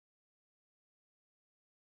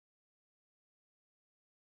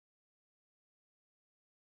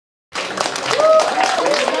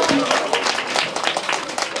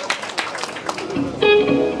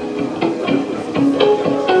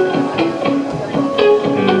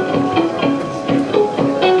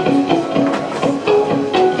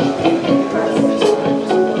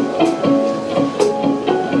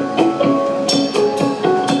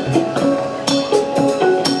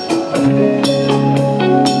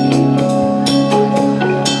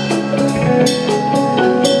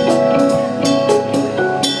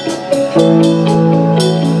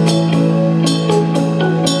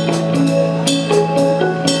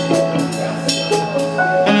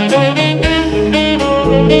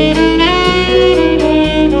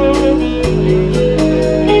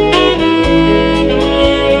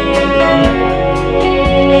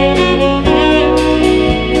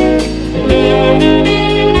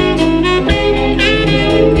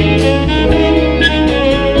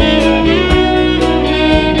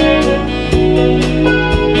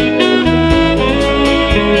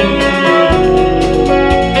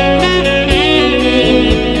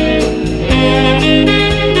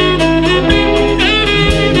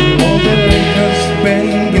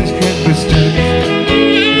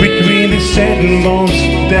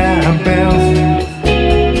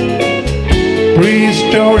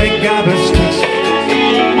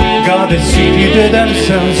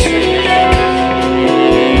themselves.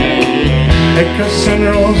 Echoes and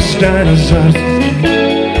rose dinosaurs,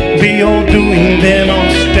 they all doing their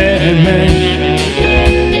most damage.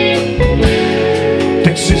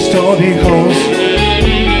 Texas story hoes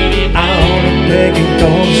out of begging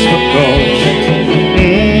doors for gold.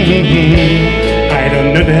 I don't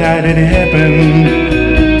know how it happened.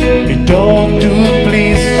 It all took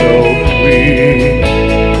place so quick,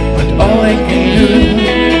 but all I can do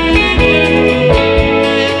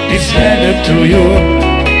is hand it to you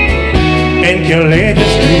and your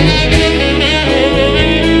latest dream.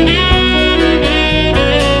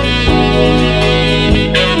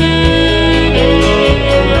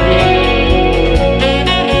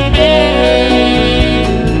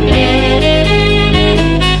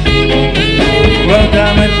 Well,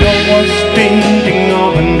 damn it, I was thinking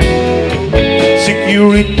of it.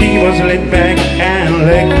 Security was laid back and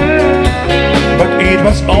late, but it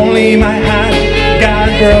was only my heart got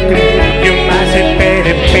broken. You must have paid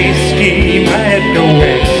a pay scheme I had to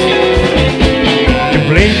waste. You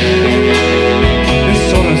played the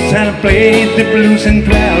solos and I played the blues and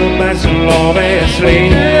 12 bars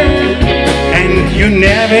obviously. And you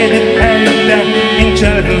never did have the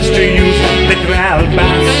intelligence to use the 12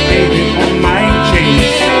 bars on my chains.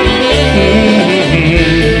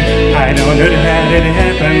 I don't know how it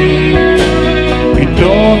happened. It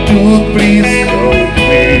all took place so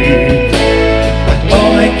quick, but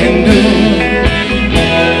all I can do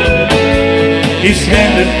is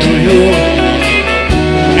hand it to you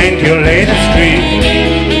and your latest dream.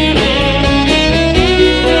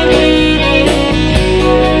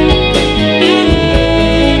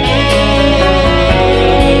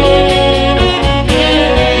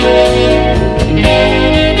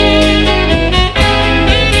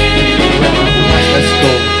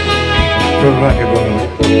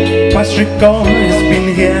 Past recall has been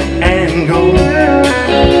here and gone.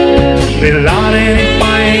 The Lord ain't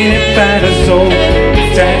fine if that is so.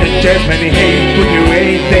 Sad as judgment, hey, put you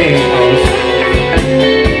anything else.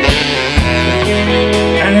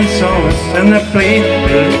 And it's always in the plate,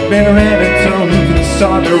 the little rabbits on the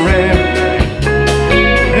sod of red.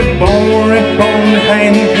 Reborn,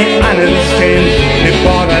 behind the understand. The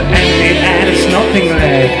border empty and it's nothing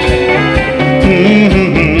left.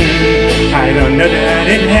 I don't know that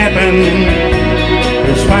it happened. It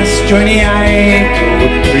was past 20 I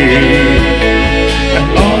could feel, but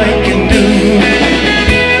all I can do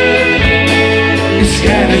is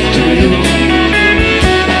hand it to you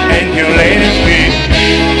and your latest dream.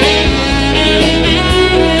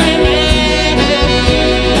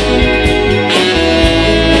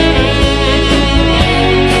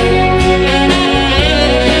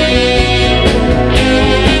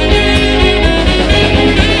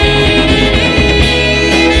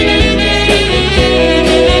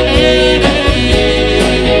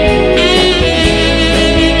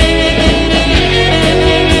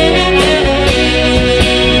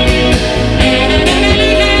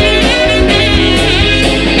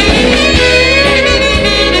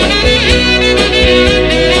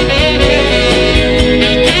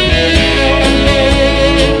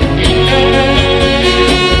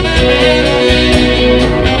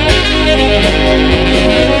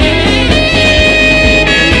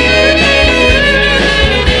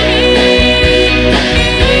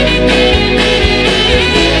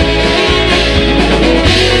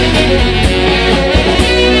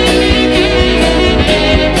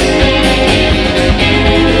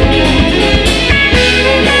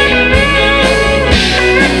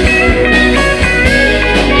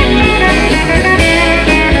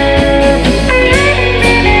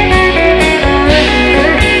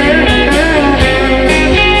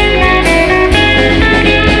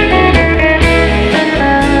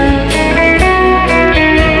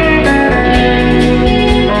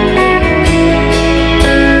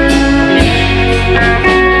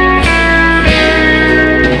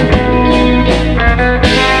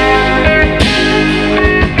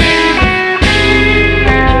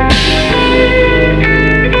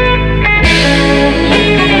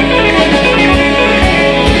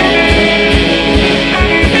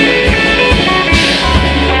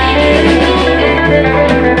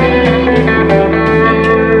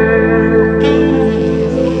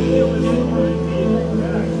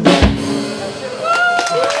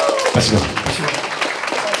 Let's go.